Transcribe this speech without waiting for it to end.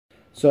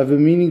So I've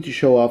been meaning to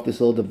show off this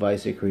little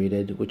device I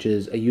created, which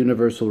is a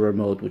universal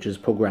remote, which is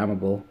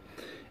programmable.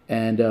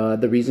 And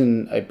the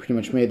reason I pretty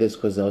much made this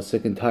because I was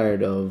sick and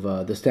tired of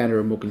the standard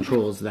remote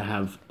controls that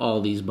have all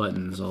these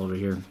buttons all over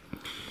here.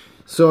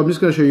 So I'm just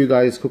going to show you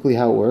guys quickly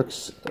how it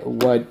works.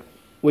 What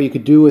you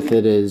could do with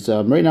it is,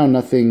 right now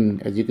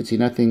nothing, as you can see,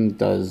 nothing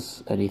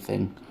does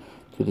anything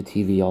to the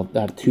TV.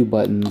 I have two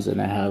buttons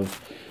and I have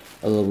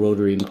a little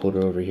rotary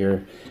encoder over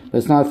here, but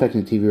it's not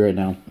affecting the TV right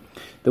now.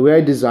 The way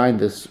I designed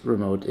this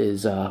remote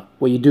is,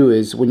 what you do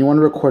is, when you want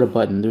to record a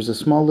button, there's a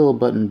small little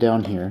button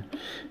down here.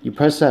 You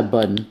press that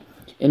button,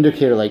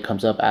 indicator light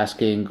comes up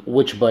asking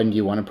which button do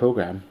you want to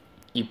program.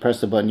 You press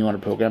the button you want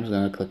to program, so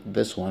I'm going to click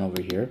this one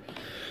over here.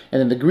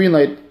 And then the green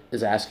light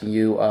is asking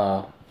you,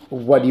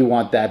 what do you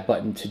want that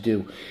button to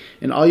do.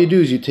 And all you do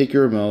is you take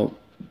your remote,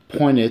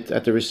 point it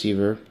at the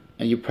receiver,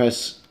 and you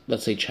press,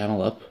 let's say,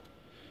 channel up.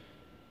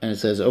 And it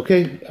says,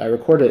 okay, I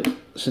record it.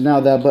 So now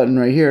that button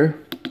right here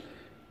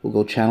will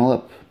go channel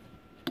up.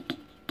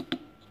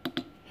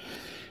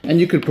 And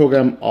you could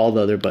program all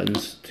the other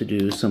buttons to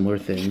do similar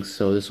things.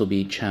 So this will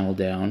be channel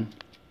down.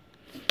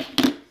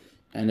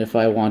 And if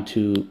I want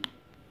to,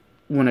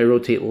 when I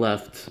rotate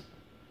left,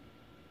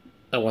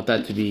 I want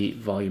that to be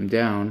volume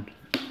down.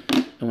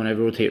 And when I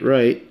rotate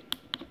right,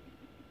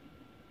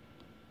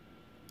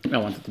 I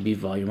want it to be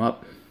volume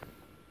up.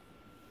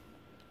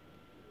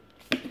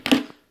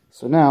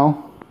 So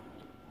now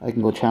I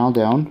can go channel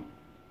down,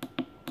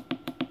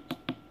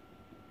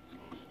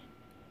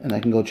 and I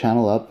can go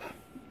channel up,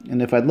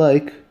 and if I'd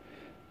like,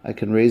 I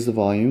can raise the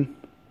volume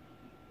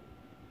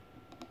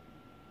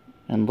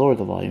and lower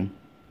the volume.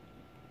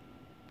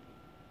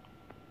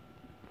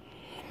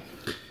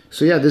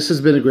 So yeah, this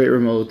has been a great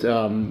remote.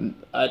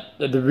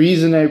 The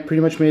reason I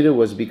pretty much made it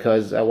was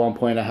because at one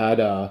point I had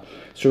a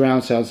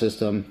surround sound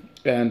system,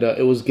 and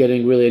it was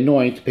getting really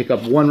annoying to pick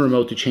up one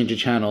remote to change a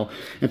channel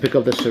and pick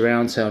up the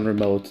surround sound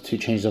remote to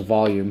change the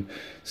volume.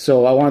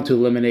 So I wanted to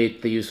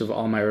eliminate the use of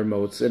all my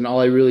remotes, and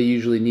all I really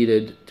usually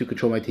needed to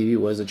control my TV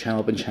was a channel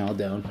up and channel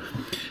down.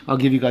 I'll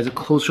give you guys a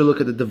closer look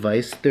at the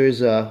device.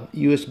 There's a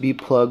USB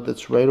plug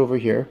that's right over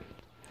here.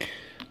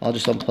 I'll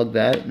just unplug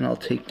that and I'll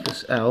take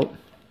this out.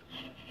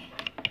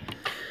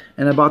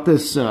 And I bought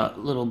this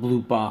little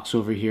blue box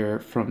over here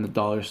from the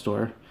dollar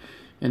store,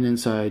 and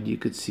inside you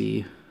could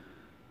see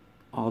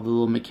all the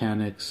little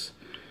mechanics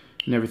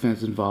and everything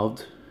that's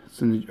involved. It's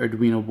an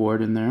Arduino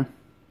board in there,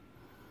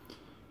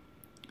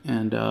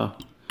 and I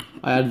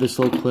added this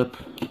little clip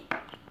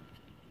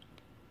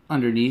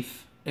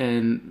underneath,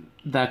 and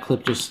that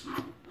clip just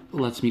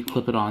lets me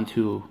clip it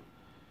onto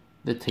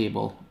the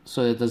table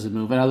so it doesn't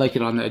move. And I like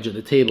it on the edge of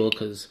the table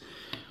because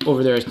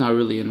over there it's not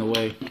really in the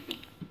way.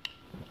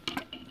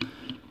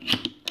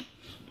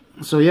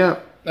 So yeah,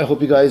 I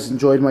hope you guys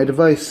enjoyed my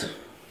device.